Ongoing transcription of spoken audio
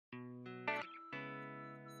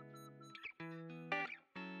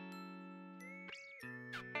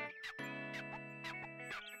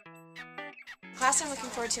class I'm looking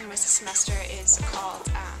forward to in this semester is called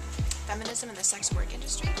Feminism in the Sex Work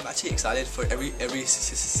Industry. I'm actually excited for every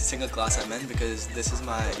single class I'm in because this is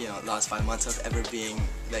my last 5 months of ever being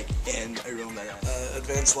like in a room like that.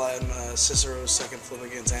 Advanced Latin, Cicero's Second Flip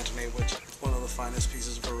Against Antony, which is one of the finest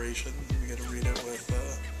pieces of oration. We get to read it with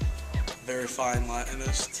a very fine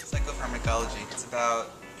Latinist. Psychopharmacology. It's about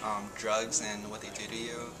drugs and what they do to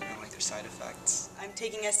you and like their side effects. I'm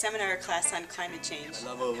taking a seminar class on climate change. I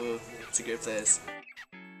love OWU. It's a great place.